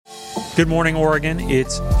Good morning, Oregon.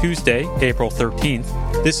 It's Tuesday, April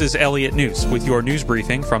 13th. This is Elliott News with your news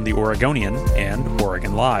briefing from The Oregonian and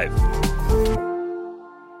Oregon Live.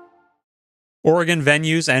 Oregon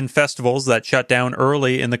venues and festivals that shut down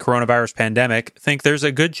early in the coronavirus pandemic think there's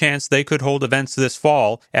a good chance they could hold events this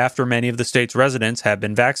fall after many of the state's residents have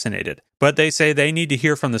been vaccinated. But they say they need to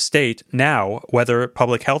hear from the state now whether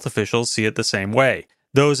public health officials see it the same way.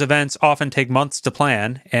 Those events often take months to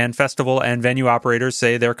plan, and festival and venue operators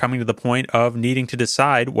say they're coming to the point of needing to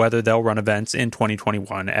decide whether they'll run events in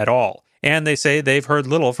 2021 at all. And they say they've heard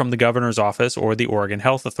little from the governor's office or the Oregon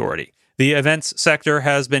Health Authority. The events sector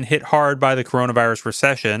has been hit hard by the coronavirus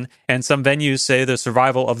recession, and some venues say the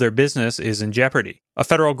survival of their business is in jeopardy. A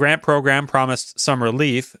federal grant program promised some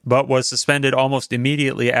relief, but was suspended almost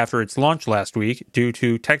immediately after its launch last week due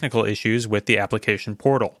to technical issues with the application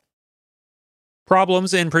portal.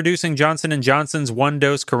 Problems in producing Johnson & Johnson's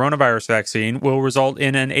one-dose coronavirus vaccine will result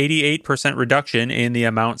in an 88% reduction in the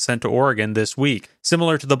amount sent to Oregon this week,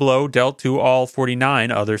 similar to the blow dealt to all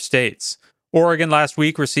 49 other states. Oregon last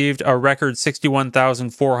week received a record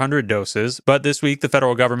 61,400 doses, but this week the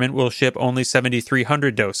federal government will ship only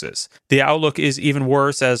 7,300 doses. The outlook is even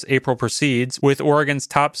worse as April proceeds, with Oregon's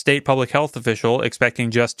top state public health official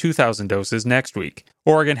expecting just 2,000 doses next week.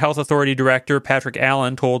 Oregon Health Authority Director Patrick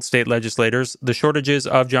Allen told state legislators the shortages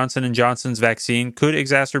of Johnson & Johnson's vaccine could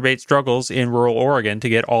exacerbate struggles in rural Oregon to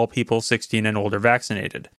get all people 16 and older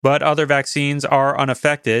vaccinated. But other vaccines are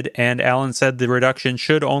unaffected, and Allen said the reduction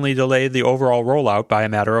should only delay the overall rollout by a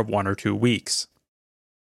matter of 1 or 2 weeks.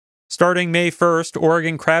 Starting May 1st,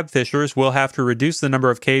 Oregon crab fishers will have to reduce the number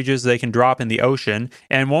of cages they can drop in the ocean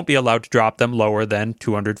and won't be allowed to drop them lower than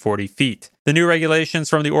 240 feet. The new regulations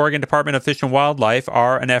from the Oregon Department of Fish and Wildlife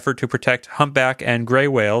are an effort to protect humpback and gray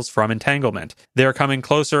whales from entanglement. They're coming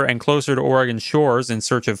closer and closer to Oregon's shores in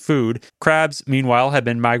search of food. Crabs, meanwhile, have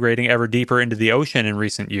been migrating ever deeper into the ocean in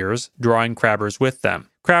recent years, drawing crabbers with them.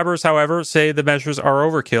 Crabbers, however, say the measures are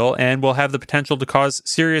overkill and will have the potential to cause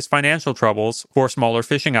serious financial troubles for smaller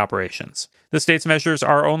fishing operations. The state's measures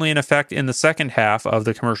are only in effect in the second half of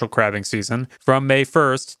the commercial crabbing season, from May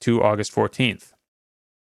 1st to August 14th.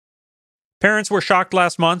 Parents were shocked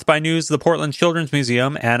last month by news the Portland Children's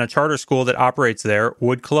Museum and a charter school that operates there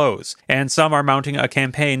would close, and some are mounting a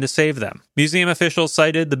campaign to save them. Museum officials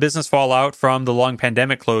cited the business fallout from the long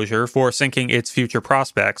pandemic closure for sinking its future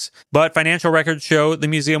prospects, but financial records show the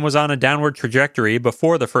museum was on a downward trajectory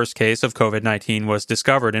before the first case of COVID-19 was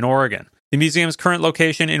discovered in Oregon. The museum's current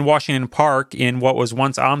location in Washington Park, in what was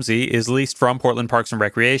once OMSI, is leased from Portland Parks and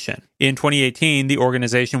Recreation. In 2018, the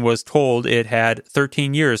organization was told it had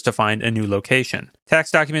 13 years to find a new location.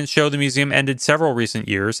 Tax documents show the museum ended several recent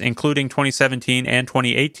years, including 2017 and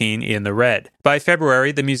 2018, in the red. By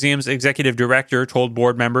February, the museum's executive director told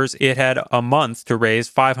board members it had a month to raise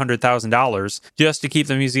 $500,000 just to keep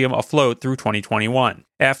the museum afloat through 2021.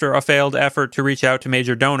 After a failed effort to reach out to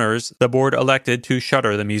major donors, the board elected to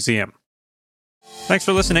shutter the museum. Thanks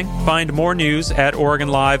for listening. Find more news at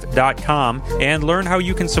OregonLive.com and learn how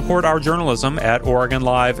you can support our journalism at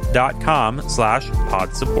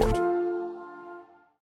OregonLive.com/podsupport.